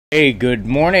Hey, good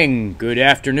morning, good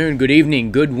afternoon, good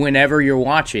evening, good whenever you're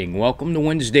watching. Welcome to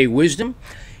Wednesday Wisdom,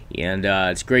 and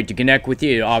it's great to connect with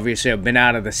you. Obviously, I've been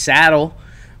out of the saddle,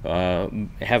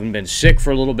 haven't been sick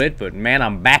for a little bit, but man,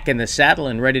 I'm back in the saddle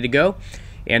and ready to go,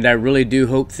 and I really do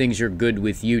hope things are good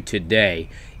with you today.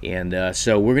 And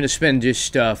so we're going to spend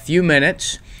just a few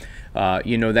minutes.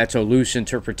 That's a loose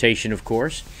interpretation, of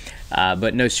course,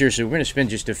 but no, seriously, we're going to spend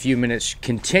just a few minutes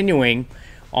continuing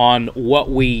on what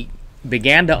we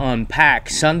began to unpack.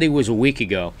 Sunday was a week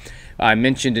ago. I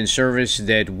mentioned in service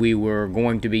that we were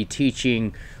going to be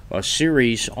teaching a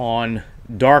series on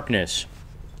darkness.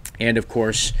 And of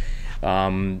course,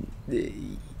 it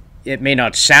may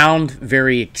not sound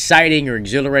very exciting or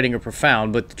exhilarating or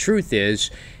profound, but the truth is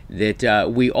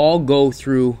that we all go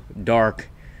through dark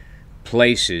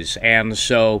places. And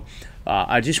so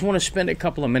I just want to spend a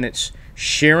couple of minutes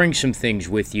sharing some things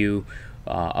with you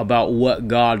about what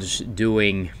God's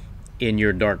doing in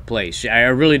your dark place. I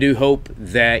really do hope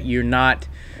that you're not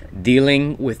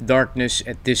dealing with darkness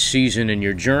at this season in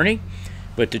your journey,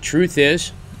 but the truth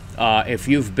is, if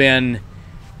you've been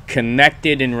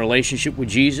connected in relationship with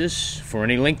Jesus for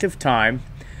any length of time,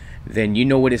 then you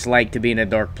know what it's like to be in a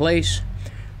dark place.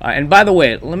 And by the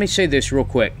way, let me say this real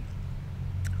quick.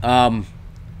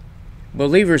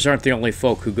 Believers aren't the only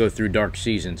folk who go through dark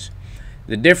seasons.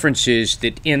 The difference is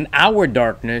that in our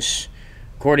darkness,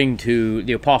 according to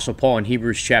the Apostle Paul in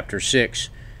Hebrews chapter 6,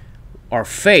 our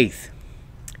faith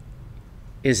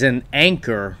is an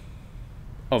anchor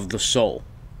of the soul.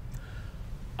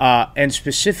 And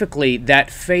specifically,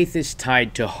 that faith is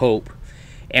tied to hope.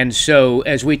 And so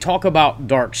as we talk about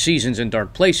dark seasons and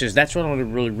dark places, that's what I want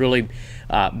to really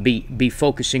be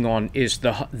focusing on, is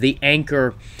the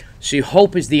anchor. See,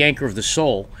 hope is the anchor of the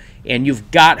soul, and you've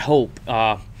got hope.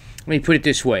 Let me put it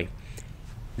this way.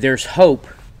 There's hope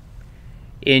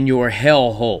in your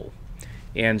hell hole.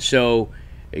 And so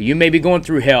you may be going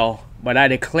through hell, but I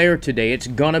declare today it's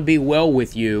going to be well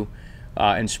with you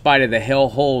in spite of the hell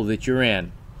hole that you're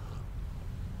in.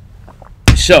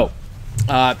 So,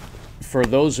 for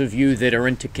those of you that are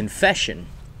into confession,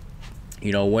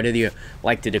 what do you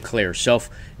like to declare?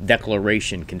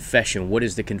 Self-declaration, confession. What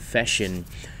is the confession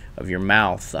of your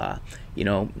mouth?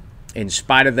 In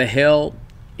spite of the hell,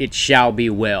 it shall be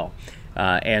well.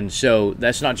 And so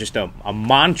that's not just a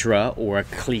mantra or a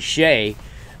cliche.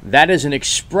 That is an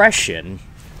expression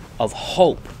of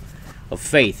hope, of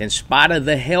faith. In spite of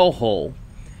the hellhole,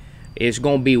 it's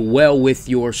going to be well with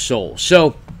your soul.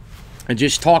 So,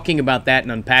 just talking about that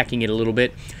and unpacking it a little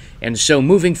bit. And so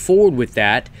moving forward with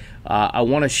that, I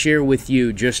want to share with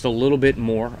you just a little bit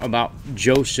more about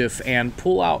Joseph and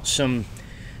pull out some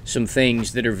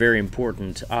things that are very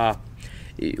important.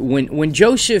 When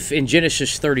Joseph in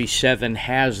Genesis 37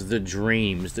 has the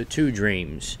dreams, the two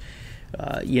dreams,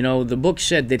 the book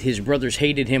said that his brothers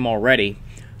hated him already,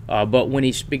 but when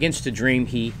he begins to dream,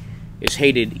 he is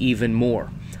hated even more.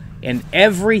 And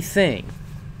everything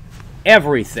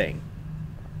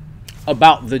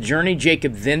about the journey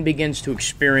Jacob then begins to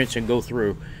experience and go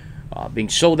through, being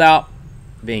sold out,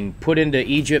 being put into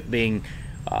Egypt, being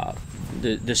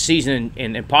the season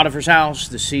in Potiphar's house,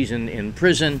 the season in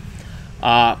prison.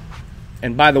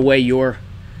 And by the way, your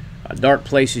dark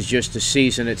place is just a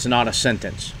season. It's not a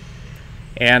sentence.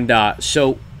 And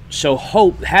so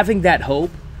hope, having that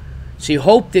hope, see,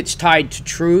 hope that's tied to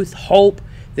truth, hope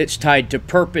that's tied to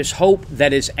purpose, hope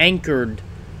that is anchored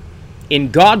in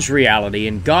God's reality,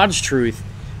 in God's truth,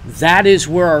 that is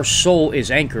where our soul is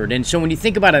anchored. And so when you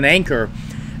think about an anchor,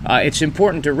 it's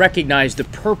important to recognize the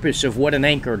purpose of what an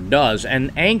anchor does.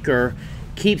 An anchor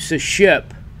keeps a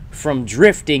ship from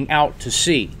drifting out to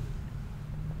sea.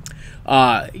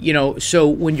 So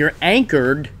when you're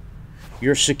anchored,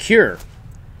 you're secure,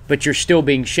 but you're still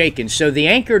being shaken. So the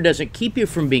anchor doesn't keep you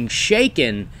from being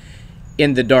shaken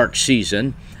in the dark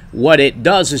season. What it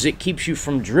does is it keeps you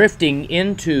from drifting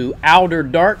into outer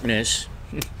darkness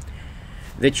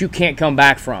that you can't come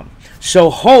back from. So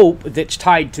hope that's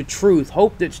tied to truth,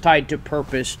 hope that's tied to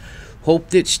purpose, hope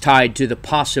that's tied to the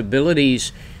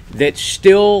possibilities that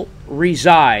still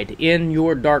reside in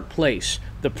your dark place.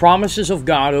 The promises of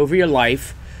God over your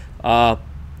life are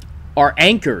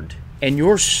anchored, and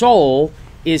your soul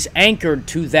is anchored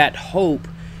to that hope.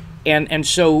 And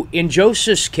so in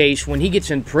Joseph's case, when he gets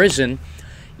in prison,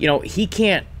 he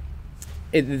can't,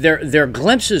 there are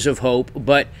glimpses of hope,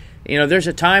 but there's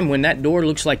a time when that door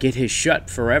looks like it has shut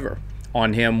forever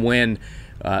on him, when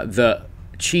the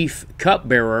chief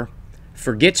cupbearer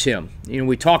forgets him.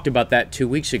 We talked about that 2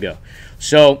 weeks ago.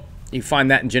 So you find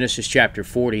that in Genesis chapter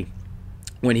 40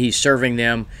 when he's serving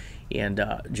them, and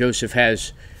Joseph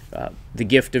has the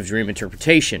gift of dream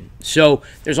interpretation. So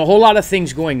there's a whole lot of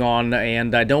things going on,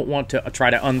 and I don't want to try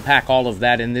to unpack all of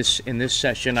that in this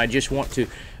session. I just want to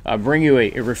bring you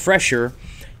a refresher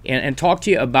and talk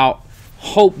to you about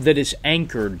hope that is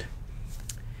anchored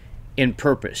in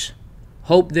purpose,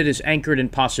 hope that is anchored in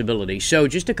possibility. So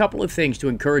just a couple of things to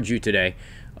encourage you today.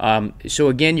 So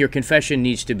again, your confession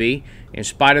needs to be, in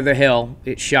spite of the hell,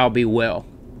 it shall be well.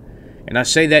 And I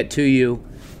say that to you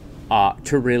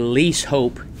to release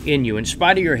hope in you. In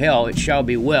spite of your hell, it shall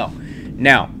be well.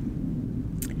 Now,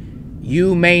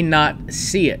 you may not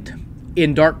see it.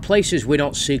 In dark places, we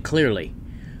don't see clearly.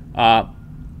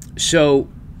 So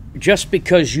just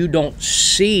because you don't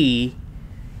see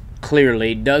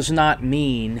clearly does not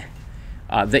mean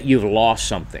that you've lost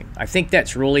something. I think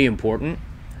that's really important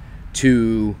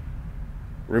to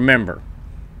remember.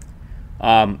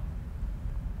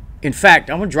 In fact,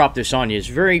 I'm going to drop this on you. It's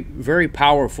very, very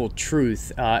powerful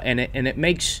truth, and it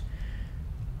makes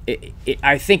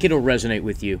I think it'll resonate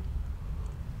with you.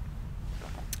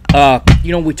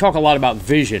 We talk a lot about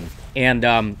vision,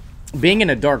 and being in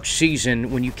a dark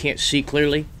season when you can't see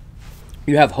clearly,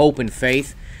 you have hope and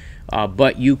faith,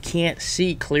 but you can't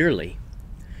see clearly.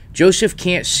 Joseph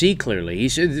can't see clearly. He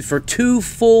said for 2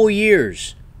 full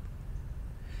years,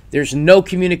 there's no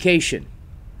communication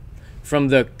from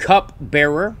the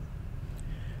cupbearer,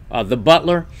 the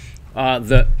butler,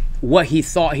 what he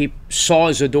thought he saw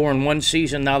as a door in one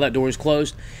season, now that door is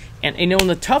closed. And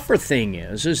the tougher thing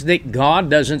is that God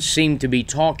doesn't seem to be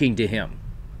talking to him.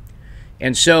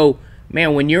 And so,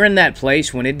 man, when you're in that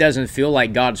place, when it doesn't feel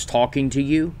like God's talking to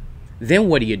you, then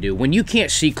what do you do? When you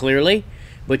can't see clearly,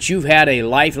 but you've had a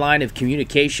lifeline of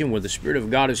communication where the Spirit of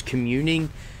God is communing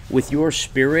with your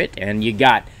spirit, and you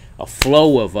got a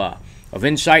flow of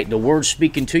insight, the Word's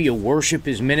speaking to you, worship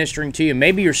is ministering to you.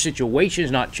 Maybe your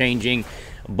situation's not changing,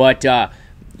 but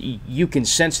you can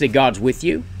sense that God's with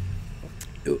you.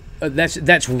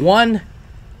 That's one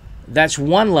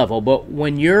level. But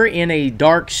when you're in a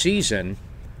dark season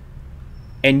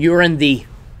and you're in the,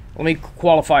 let me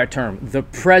qualify a term, the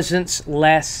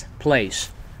presence-less place.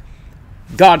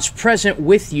 God's present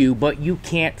with you, but you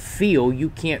can't feel, you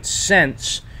can't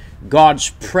sense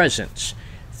God's presence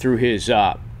through His.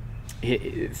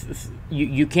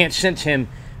 You can't sense Him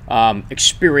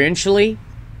experientially,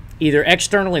 either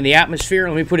externally in the atmosphere.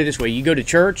 Let me put it this way: you go to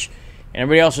church, and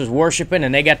everybody else is worshiping,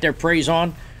 and they got their praise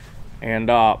on, and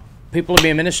people are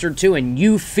being ministered to, and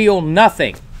you feel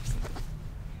nothing.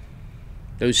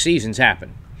 Those seasons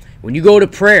happen. When you go to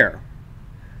prayer,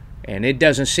 and it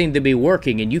doesn't seem to be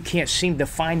working, and you can't seem to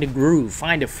find a groove,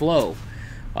 find a flow,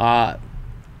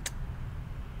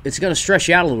 it's going to stress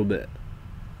you out a little bit.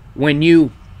 When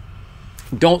you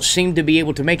don't seem to be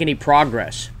able to make any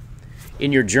progress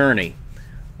in your journey,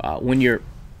 when you're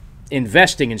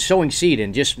investing and sowing seed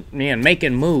and just,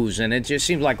 making moves, and it just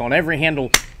seems like on every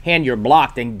hand you're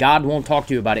blocked and God won't talk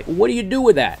to you about it. What do you do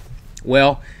with that?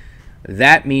 Well,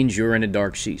 that means you're in a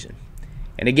dark season.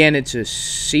 And again, it's a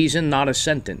season, not a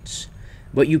sentence,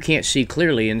 but you can't see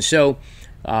clearly. And so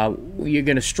you're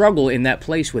going to struggle in that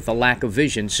place with a lack of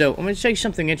vision. So I'm going to say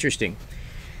something interesting.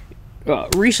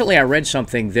 Recently, I read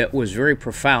something that was very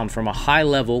profound from a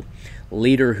high-level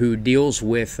leader who deals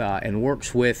with and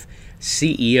works with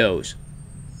CEOs.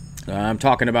 I'm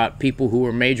talking about people who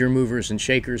are major movers and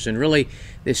shakers, and really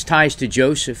this ties to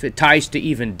Joseph. It ties to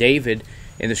even David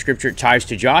in the Scripture. It ties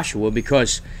to Joshua,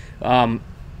 because the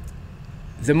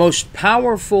most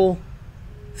powerful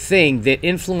thing that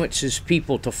influences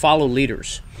people to follow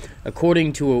leaders,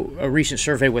 according to a recent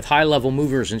survey with high-level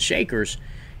movers and shakers,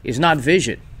 is not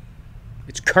vision.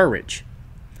 It's courage.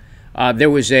 There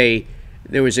was a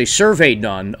survey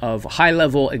done of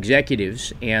high-level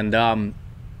executives, and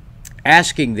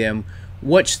asking them,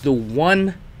 what's the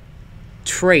one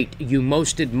trait you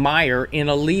most admire in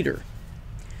a leader?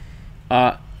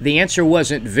 The answer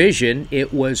wasn't vision,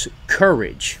 it was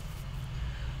courage.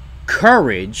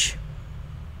 Courage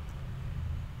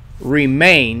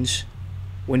remains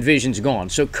when vision's gone.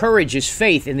 So courage is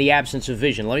faith in the absence of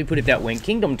vision. Let me put it that way. In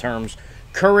kingdom terms,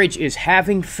 courage is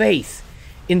having faith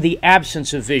in the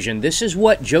absence of vision. This is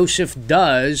what Joseph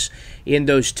does in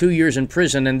those 2 years in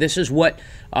prison, and this is what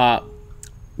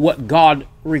God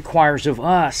requires of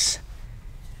us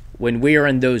when we are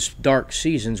in those dark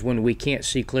seasons when we can't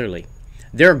see clearly.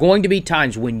 There are going to be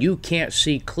times when you can't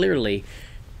see clearly,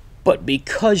 but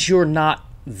because you're not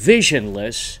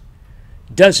visionless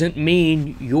doesn't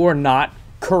mean you're not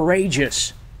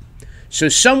courageous. So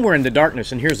somewhere in the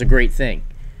darkness, and here's the great thing,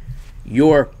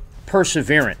 your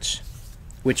perseverance,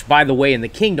 which, by the way, in the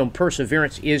kingdom,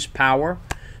 perseverance is power.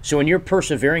 So when you're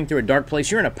persevering through a dark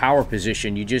place, you're in a power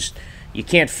position. You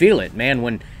can't feel it,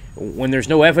 man. when there's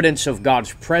no evidence of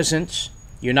God's presence,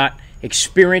 you're not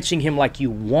experiencing Him like you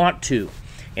want to.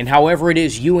 And however it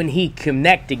is you and He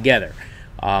connect together,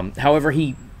 however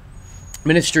He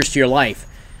ministers to your life,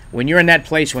 when you're in that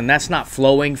place, when that's not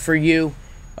flowing for you,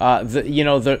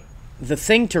 the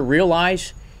thing to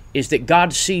realize is that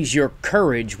God sees your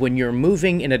courage when you're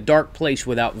moving in a dark place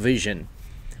without vision.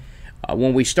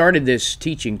 When we started this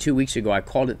teaching 2 weeks ago, I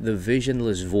called it the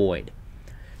visionless void.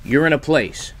 You're in a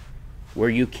place where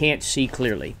you can't see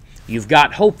clearly. You've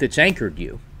got hope that's anchored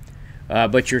you,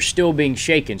 but you're still being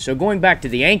shaken. So going back to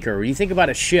the anchor, when you think about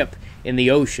a ship in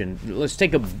the ocean, let's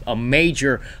take a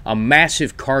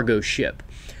massive cargo ship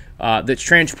that's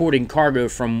transporting cargo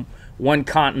from one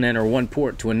continent or one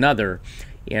port to another,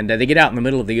 and they get out in the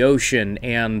middle of the ocean,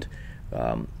 and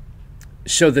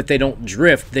so that they don't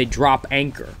drift, they drop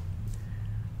anchor.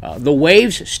 The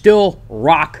waves still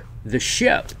rock the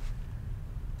ship,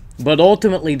 but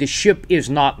ultimately the ship is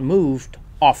not moved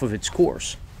off of its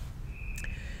course.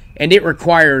 And it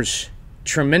requires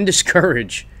tremendous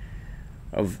courage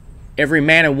of every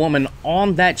man and woman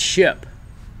on that ship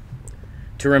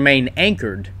to remain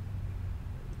anchored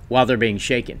while they're being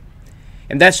shaken.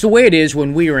 And that's the way it is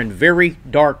when we are in very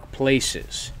dark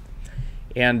places.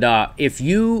 And if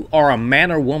you are a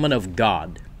man or woman of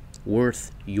God,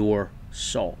 worth your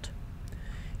salt,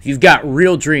 if you've got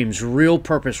real dreams, real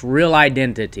purpose, real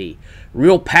identity,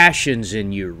 real passions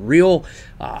in you, real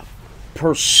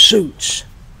pursuits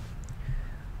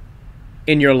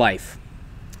in your life.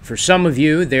 For some of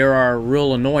you, there are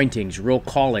real anointings, real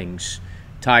callings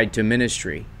tied to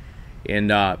ministry in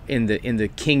the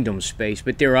kingdom space.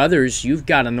 But there are others, you've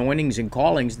got anointings and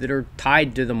callings that are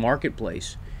tied to the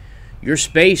marketplace. Your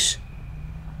space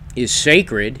is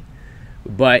sacred,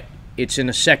 but it's in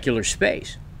a secular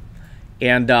space.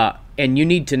 And you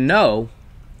need to know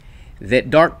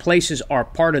that dark places are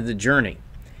part of the journey.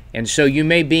 And so you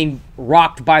may be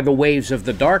rocked by the waves of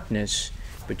the darkness,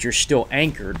 but you're still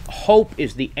anchored. Hope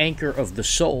is the anchor of the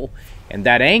soul. And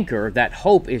that anchor, that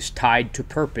hope, is tied to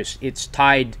purpose. It's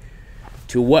tied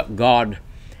to what God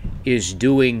is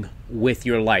doing with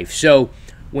your life. So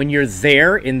when you're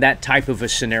there in that type of a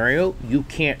scenario, you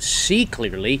can't see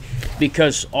clearly,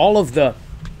 because all of the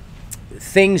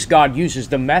things God uses,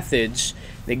 the methods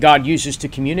that God uses to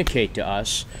communicate to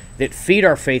us that feed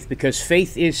our faith, because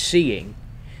faith is seeing.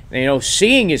 You know,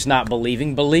 seeing is not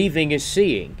believing, believing is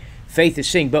seeing. Faith is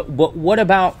seeing. But what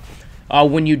about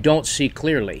when you don't see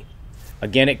clearly?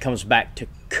 Again, it comes back to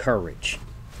courage.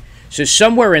 So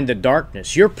somewhere in the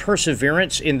darkness, your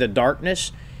perseverance in the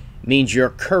darkness means your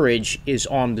courage is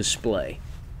on display.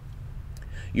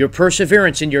 Your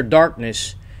perseverance in your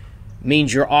darkness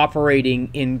means you're operating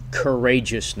in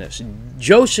courageousness.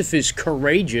 Joseph is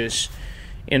courageous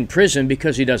in prison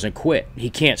because he doesn't quit. He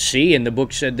can't see, and the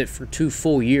book said that for 2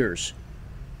 full years,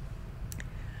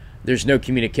 there's no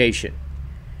communication.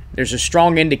 There's a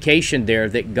strong indication there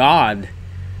that God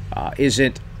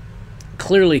isn't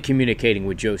clearly communicating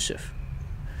with Joseph.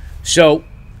 So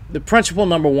the principle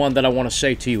number one that I want to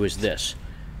say to you is this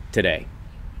today.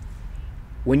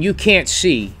 When you can't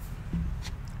see,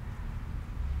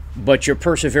 but you're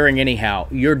persevering anyhow,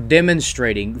 you're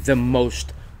demonstrating the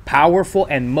most powerful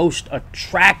and most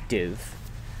attractive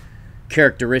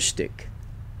characteristic,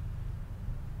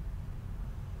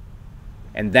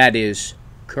 and that is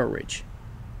courage.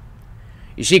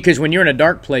 You see, because when you're in a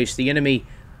dark place, the enemy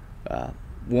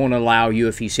won't allow you,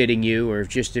 if he's hitting you, or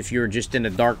if you're just in a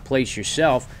dark place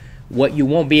yourself, what you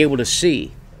won't be able to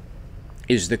see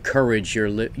is the courage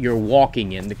you're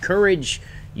walking in, the courage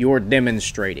you're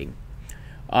demonstrating.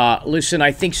 Listen,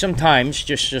 I think sometimes,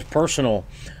 just as personal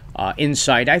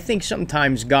insight, I think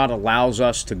sometimes God allows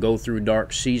us to go through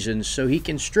dark seasons so He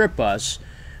can strip us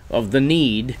of the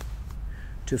need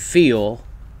to feel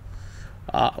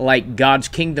like God's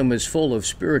kingdom is full of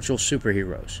spiritual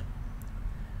superheroes.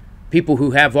 People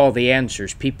who have all the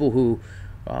answers, people who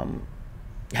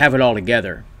have it all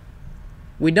together.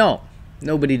 We don't.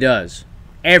 Nobody does.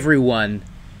 Everyone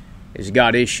has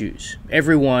got issues.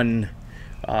 Everyone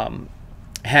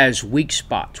has weak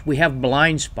spots. We have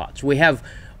blind spots. We have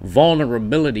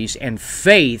vulnerabilities, and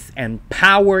faith and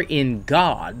power in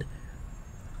God,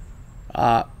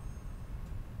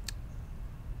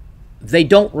 they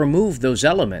don't remove those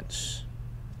elements.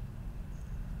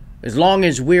 As long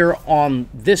as we're on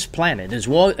this planet, as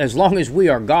long as we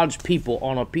are God's people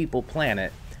on a people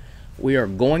planet, we are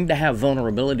going to have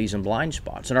vulnerabilities and blind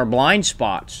spots. And our blind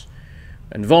spots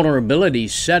and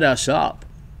vulnerabilities set us up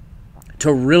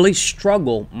to really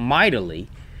struggle mightily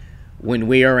when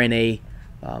we are in a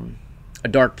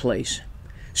dark place.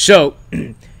 So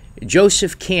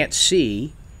Joseph can't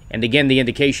see, And again, the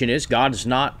indication is God's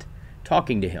not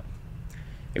talking to him.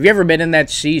 Have you ever been in that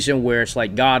season where it's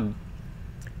like, God,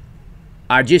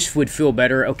 I just would feel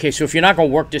better. Okay, so if you're not going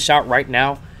to work this out right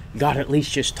now, God, at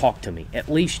least just talk to me. At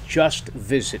least just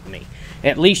visit me.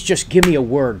 At least just give me a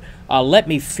word. Let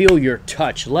me feel your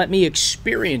touch. Let me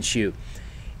experience you.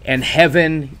 And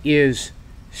heaven is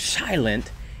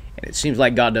silent, and it seems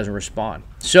like God doesn't respond.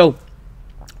 So,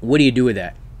 what do you do with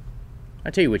that?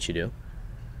 I'll tell you what you do.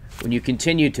 When you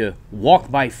continue to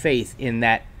walk by faith in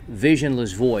that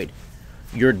visionless void,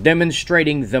 you're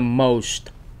demonstrating the most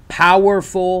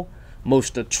powerful,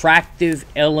 most attractive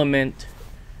element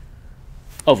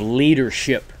of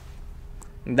leadership.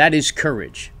 And that is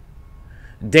courage.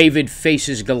 David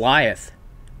faces Goliath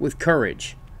with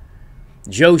courage.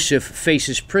 Joseph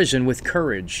faces prison with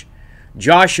courage.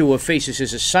 Joshua faces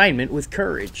his assignment with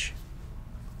courage.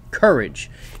 Courage.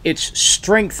 It's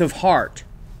strength of heart.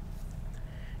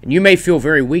 And you may feel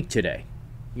very weak today.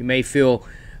 You may feel,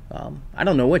 I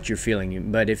don't know what you're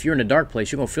feeling, but if you're in a dark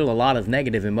place, you're going to feel a lot of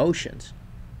negative emotions.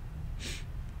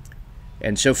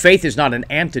 And so faith is not an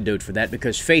antidote for that,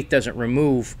 because faith doesn't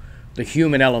remove the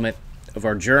human element of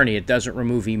our journey. It doesn't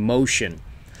remove emotion,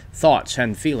 thoughts,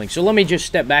 and feelings. So let me just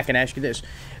step back and ask you this.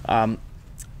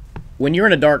 When you're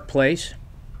in a dark place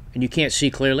and you can't see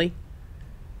clearly,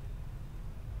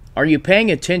 are you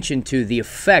paying attention to the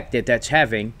effect that that's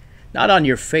having, not on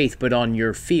your faith, but on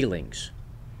your feelings,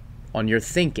 on your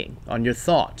thinking, on your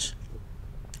thoughts?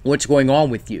 What's going on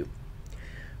with you?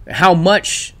 How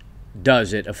much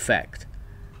does it affect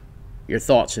your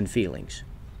thoughts and feelings?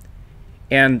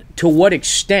 And to what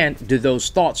extent do those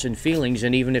thoughts and feelings,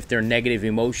 and even if they're negative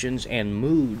emotions and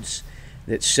moods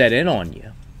that set in on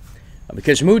you,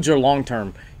 because moods are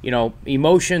long-term. You know,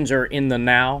 emotions are in the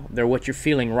now. They're what you're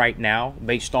feeling right now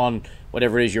based on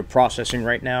whatever it is you're processing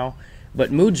right now. But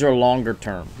moods are longer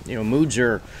term. You know, moods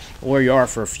are where you are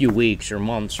for a few weeks or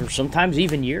months or sometimes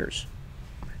even years.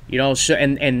 You know, so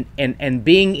and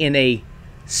being in a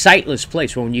sightless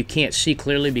place when you can't see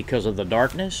clearly because of the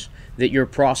darkness that you're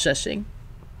processing,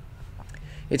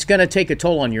 it's going to take a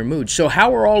toll on your mood. So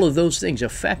how are all of those things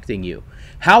affecting you?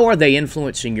 How are they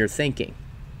influencing your thinking?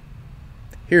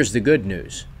 Here's the good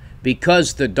news.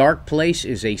 Because the dark place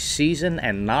is a season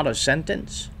and not a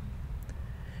sentence,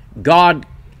 God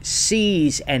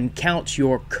sees and counts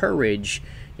your courage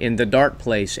in the dark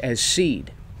place as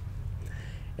seed.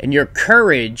 And your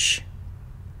courage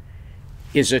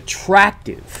is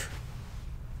attractive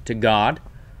to God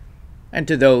and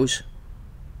to those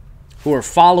who are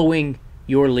following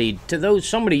your lead, to those,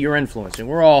 somebody you're influencing.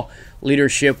 We're all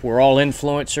leadership, we're all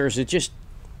influencers. It just,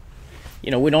 you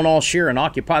know, we don't all share and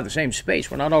occupy the same space.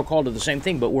 We're not all called to the same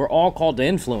thing, but we're all called to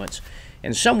influence.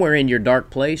 And somewhere in your dark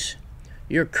place,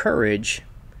 your courage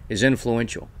is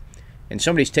influential. And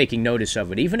somebody's taking notice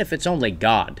of it, even if it's only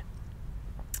God.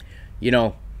 You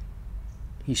know,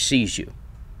 He sees you.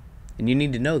 And you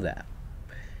need to know that.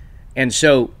 And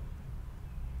so,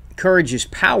 courage is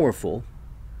powerful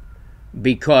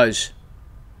because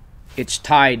it's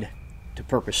tied to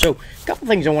purpose. So, a couple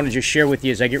things I want to just share with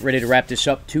you as I get ready to wrap this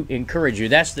up to encourage you.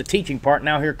 That's the teaching part.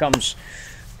 Now here comes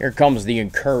the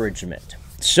encouragement.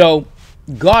 So,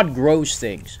 God grows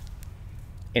things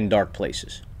in dark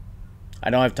places. I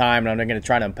don't have time, and I'm not going to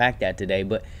try to unpack that today,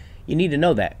 but you need to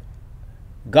know that.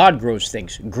 God grows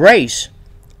things. Grace,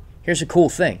 here's a cool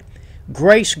thing.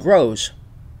 Grace grows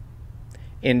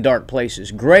in dark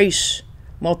places. Grace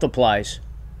multiplies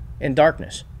in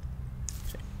darkness.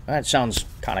 That sounds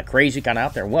kind of crazy, kind of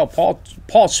out there. Well,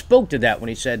 Paul spoke to that when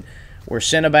he said, where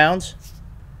sin abounds,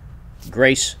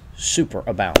 grace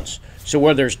superabounds. So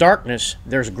where there's darkness,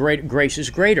 there's grace is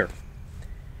greater.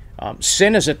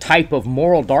 Sin is a type of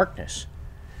moral darkness.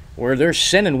 Where there's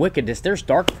sin and wickedness, there's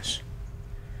darkness.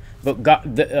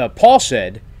 But Paul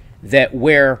said that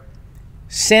where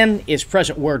sin is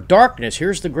present, where darkness,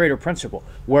 here's the greater principle,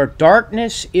 where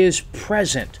darkness is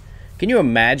present. Can you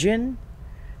imagine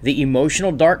the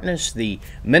emotional darkness, the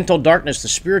mental darkness, the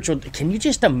spiritual? Can you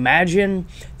just imagine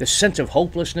the sense of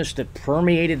hopelessness that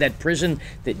permeated that prison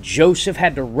that Joseph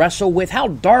had to wrestle with? How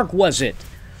dark was it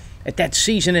at that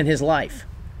season in his life?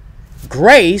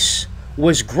 Grace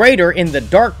was greater in the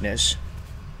darkness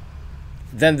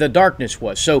than the darkness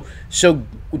was. So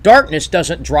darkness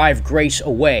doesn't drive grace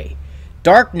away.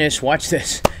 Darkness, watch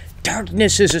this,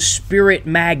 darkness is a spirit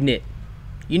magnet.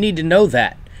 You need to know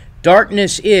that.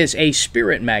 Darkness is a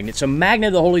spirit magnet. It's a magnet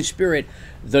of the Holy Spirit.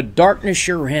 The darkness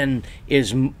you're in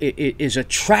is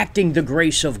attracting the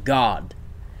grace of God.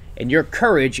 And your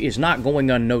courage is not going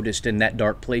unnoticed in that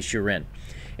dark place you're in.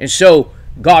 And so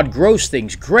God grows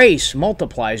things. Grace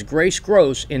multiplies. Grace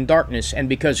grows in darkness. And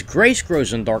because grace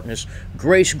grows in darkness,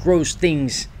 grace grows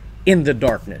things in the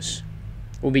darkness.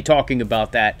 We'll be talking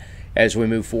about that as we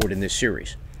move forward in this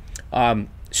series.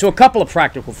 So a couple of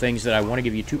practical things that I want to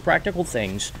give you, two practical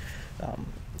things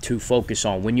to focus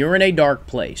on. When you're in a dark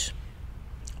place,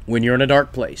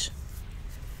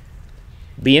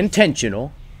 be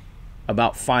intentional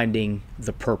about finding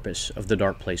the purpose of the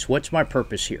dark place. What's my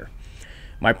purpose here?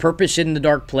 My purpose in the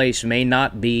dark place may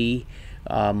not be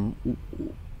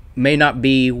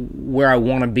where I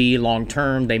want to be long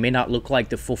term. They may not look like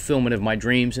the fulfillment of my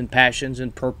dreams and passions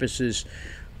and purposes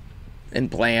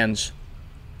and plans.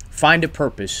 Find a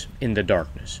purpose in the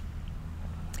darkness.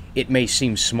 It may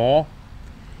seem small.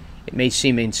 It may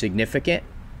seem insignificant.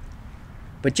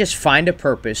 But just find a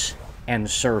purpose and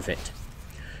serve it.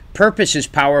 Purpose is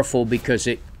powerful because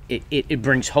it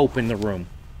brings hope in the room.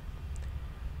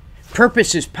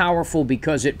 Purpose is powerful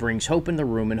because it brings hope in the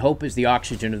room, and hope is the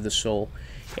oxygen of the soul.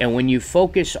 And when you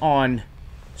focus on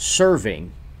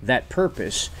serving that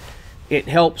purpose, it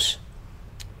helps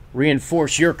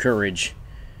reinforce your courage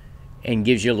and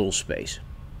gives you a little space.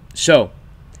 So,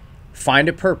 find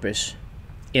a purpose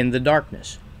in the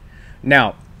darkness.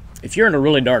 Now, if you're in a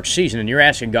really dark season and you're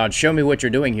asking God, show me what you're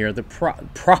doing here, the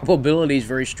probability is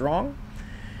very strong.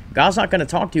 God's not going to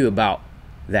talk to you about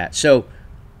that. So,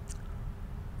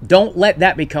 don't let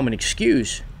that become an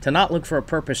excuse to not look for a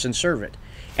purpose and serve it.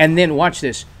 And then, watch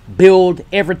this, build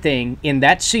everything in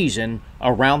that season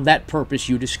around that purpose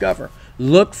you discover.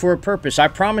 Look for a purpose. I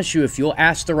promise you, if you'll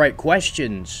ask the right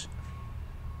questions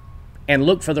and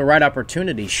look for the right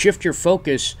opportunity, shift your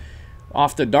focus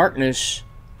off the darkness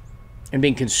and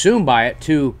being consumed by it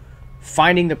to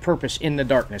finding the purpose in the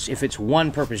darkness. If it's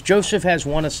one purpose. Joseph has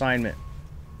one assignment.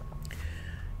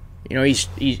 You know,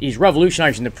 he's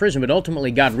revolutionizing the prison, but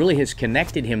ultimately God really has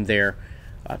connected him there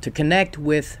to connect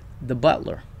with the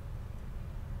butler,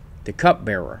 the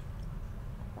cupbearer.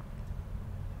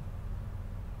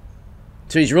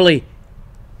 So he's really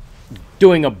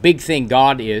doing a big thing.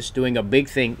 God is doing a big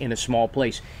thing in a small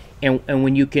place. And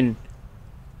when you can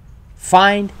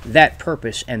find that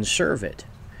purpose and serve it,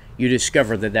 you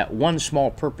discover that that one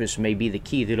small purpose may be the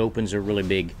key that opens a really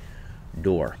big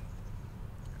door.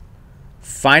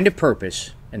 Find a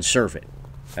purpose and serve it.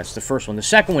 That's the first one. The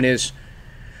second one is,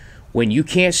 when you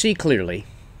can't see clearly,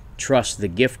 trust the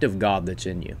gift of God that's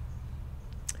in you.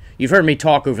 You've heard me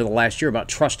talk over the last year about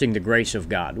trusting the grace of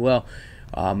God. Well,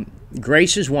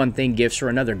 grace is one thing, gifts are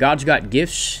another. God's got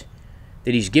gifts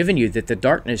that He's given you that the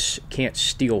darkness can't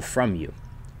steal from you.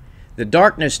 The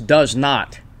darkness does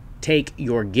not take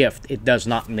your gift. It does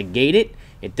not negate it.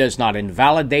 It does not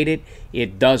invalidate it.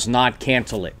 It does not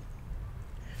cancel it.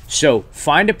 So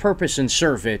find a purpose and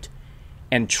serve it,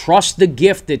 and trust the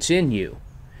gift that's in you.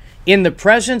 In the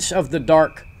presence of the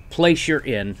dark place you're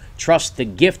in, trust the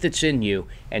gift that's in you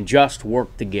and just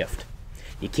work the gift.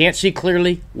 You can't see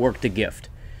clearly, work the gift.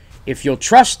 If you'll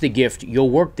trust the gift, you'll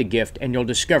work the gift, and you'll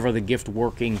discover the gift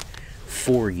working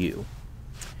for you.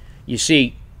 You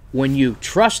see, when you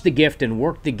trust the gift and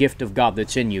work the gift of God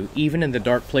that's in you, even in the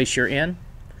dark place you're in,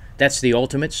 that's the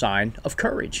ultimate sign of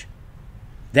courage.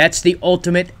 That's the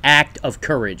ultimate act of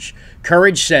courage.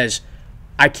 Courage says,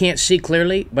 I can't see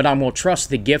clearly, but I'm going to trust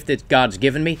the gift that God's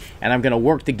given me, and I'm going to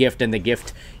work the gift, and the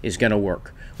gift is going to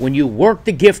work. When you work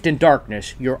the gift in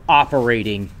darkness, you're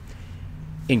operating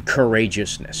in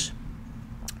courageousness.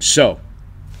 So,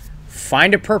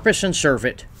 find a purpose and serve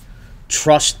it.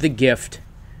 Trust the gift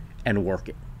and work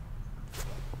it.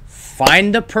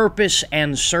 Find the purpose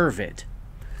and serve it.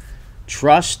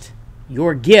 Trust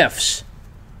your gifts.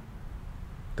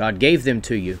 God gave them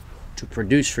to you to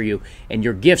produce for you, and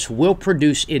your gifts will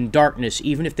produce in darkness,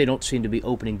 even if they don't seem to be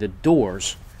opening the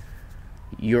doors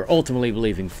you're ultimately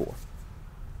believing for.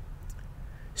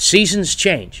 Seasons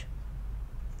change.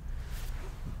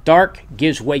 Dark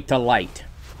gives way to light.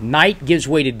 Night gives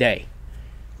way to day.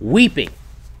 Weeping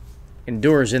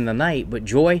endures in the night, but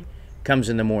joy comes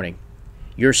in the morning.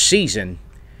 Your season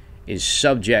is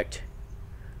subject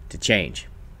to change.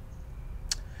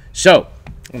 So,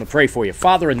 I want to pray for you.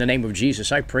 Father, in the name of Jesus,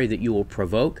 I pray that you will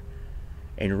provoke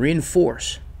and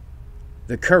reinforce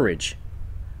the courage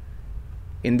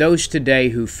in those today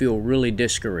who feel really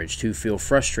discouraged, who feel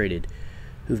frustrated,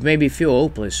 who maybe feel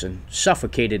hopeless and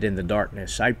suffocated in the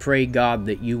darkness. I pray, God,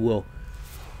 that you will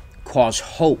cause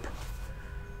hope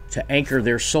to anchor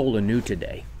their soul anew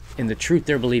today in the truth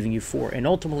they're believing you for, and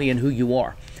ultimately in who you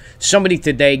are. Somebody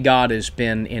today, God, has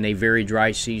been in a very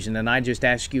dry season, and I just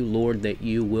ask you, Lord, that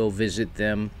you will visit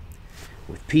them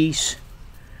with peace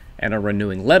and a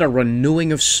renewing. Let a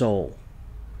renewing of soul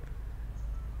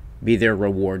be their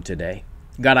reward today.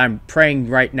 God, I'm praying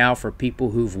right now for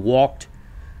people who've walked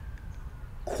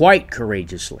quite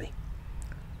courageously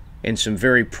in some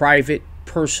very private,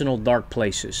 personal, dark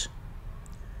places.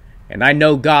 And I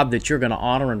know, God, that you're going to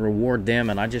honor and reward them.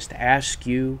 And I just ask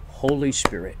you, Holy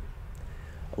Spirit,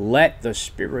 let the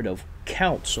spirit of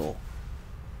counsel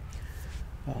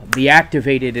be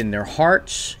activated in their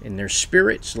hearts, in their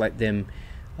spirits. Let them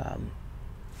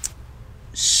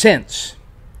sense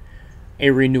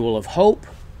a renewal of hope,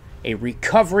 a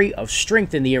recovery of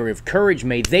strength in the area of courage.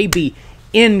 May they be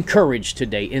encouraged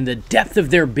today in the depth of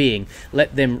their being.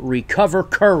 Let them recover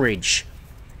courage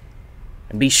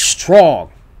and be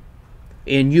strong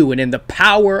in you and in the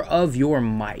power of your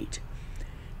might.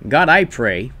 God, I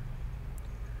pray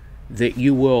that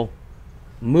you will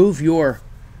move your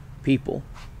people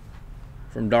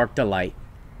from dark to light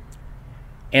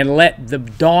and let the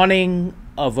dawning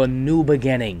of a new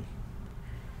beginning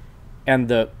and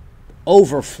the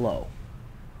overflow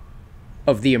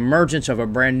of the emergence of a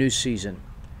brand new season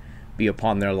be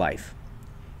upon their life.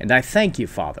 And I thank you,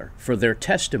 Father, for their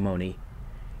testimony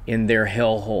in their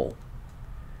hellhole.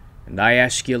 And I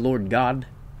ask you, Lord God,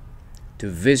 to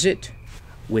visit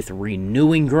with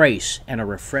renewing grace and a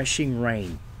refreshing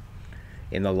rain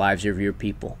in the lives of your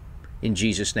people. In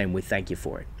Jesus' name, we thank you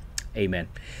for it. Amen.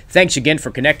 Thanks again for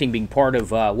connecting, being part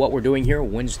of what we're doing here,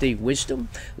 Wednesday Wisdom.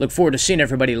 Look forward to seeing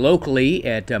everybody locally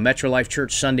at Metro Life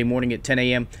Church Sunday morning at 10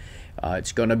 a.m.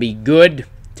 It's going to be good.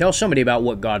 Tell somebody about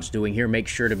what God's doing here. Make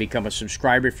sure to become a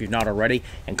subscriber if you're not already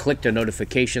and click the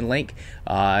notification link.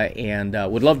 And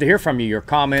would love to hear from you, your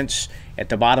comments at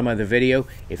the bottom of the video.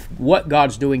 If what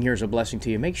God's doing here is a blessing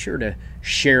to you, make sure to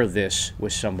share this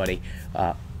with somebody.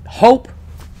 Hope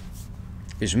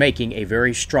is making a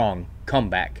very strong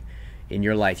comeback in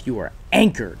your life. You are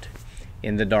anchored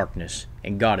in the darkness,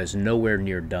 and God is nowhere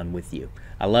near done with you.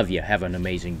 I love you. Have an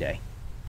amazing day.